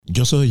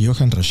Yo soy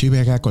Johan Rashi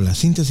Vega con la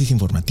síntesis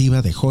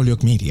informativa de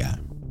Holyoke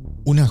Media.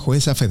 Una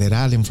jueza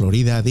federal en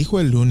Florida dijo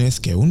el lunes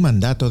que un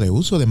mandato de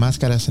uso de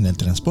máscaras en el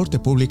transporte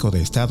público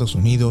de Estados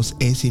Unidos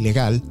es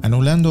ilegal,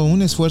 anulando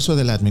un esfuerzo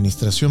de la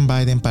administración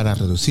Biden para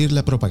reducir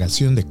la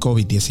propagación de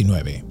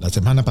COVID-19. La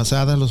semana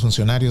pasada, los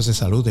funcionarios de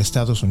salud de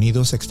Estados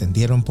Unidos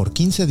extendieron por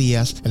 15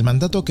 días el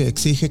mandato que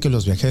exige que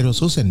los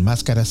viajeros usen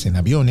máscaras en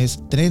aviones,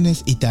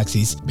 trenes y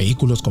taxis,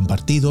 vehículos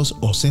compartidos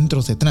o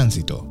centros de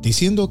tránsito,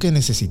 diciendo que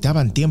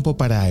necesitaban tiempo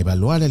para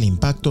evaluar el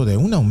impacto de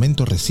un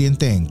aumento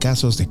reciente en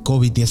casos de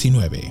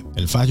COVID-19.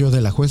 El fallo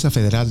de la jueza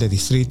federal de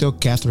distrito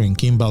Kathryn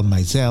Kimball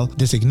Mizell,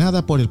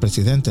 designada por el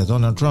presidente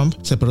Donald Trump,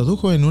 se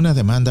produjo en una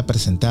demanda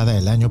presentada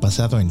el año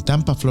pasado en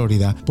Tampa,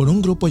 Florida, por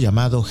un grupo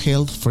llamado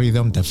Health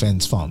Freedom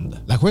Defense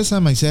Fund. La jueza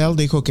Mizell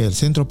dijo que el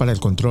Centro para el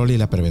Control y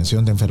la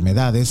Prevención de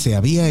Enfermedades se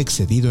había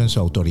excedido en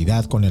su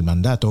autoridad con el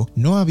mandato,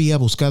 no había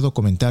buscado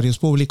comentarios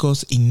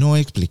públicos y no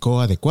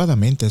explicó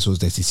adecuadamente sus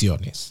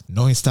decisiones.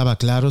 No estaba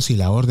claro si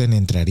la orden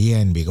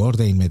entraría en vigor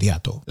de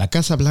inmediato. La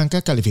Casa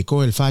Blanca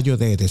calificó el fallo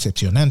de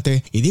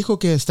decepcionante y dijo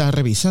que está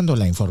revisando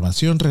la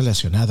información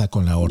relacionada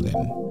con la orden.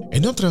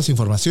 En otras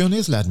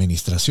informaciones, la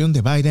administración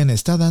de Biden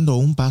está dando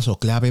un paso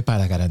clave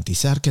para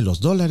garantizar que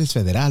los dólares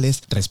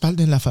federales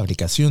respalden la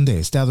fabricación de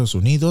Estados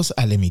Unidos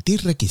al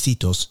emitir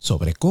requisitos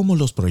sobre cómo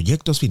los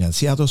proyectos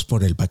financiados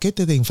por el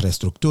paquete de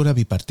infraestructura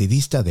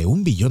bipartidista de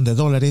 $1 billón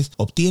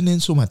obtienen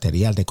su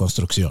material de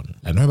construcción.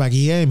 La nueva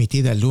guía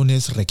emitida el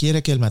lunes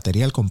requiere que el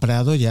material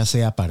comprado, ya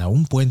sea para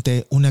un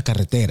puente, una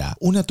carretera,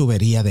 una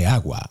tubería de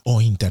agua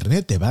o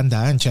internet de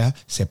banda ancha,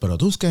 se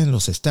produzca en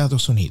los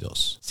Estados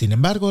Unidos. Sin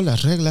embargo,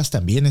 las reglas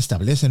también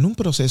establecen un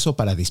proceso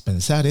para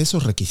dispensar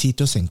esos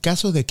requisitos en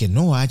caso de que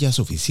no haya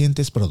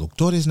suficientes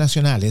productores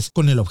nacionales,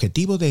 con el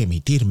objetivo de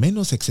emitir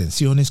menos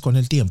exenciones con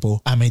el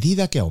tiempo a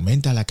medida que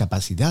aumenta la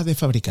capacidad de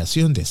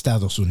fabricación de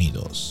Estados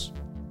Unidos.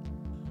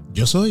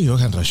 Yo soy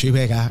Johan Rashi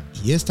Vega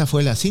y esta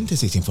fue la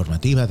síntesis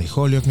informativa de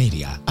Holyoke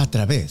Media a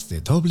través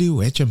de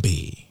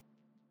WHMP.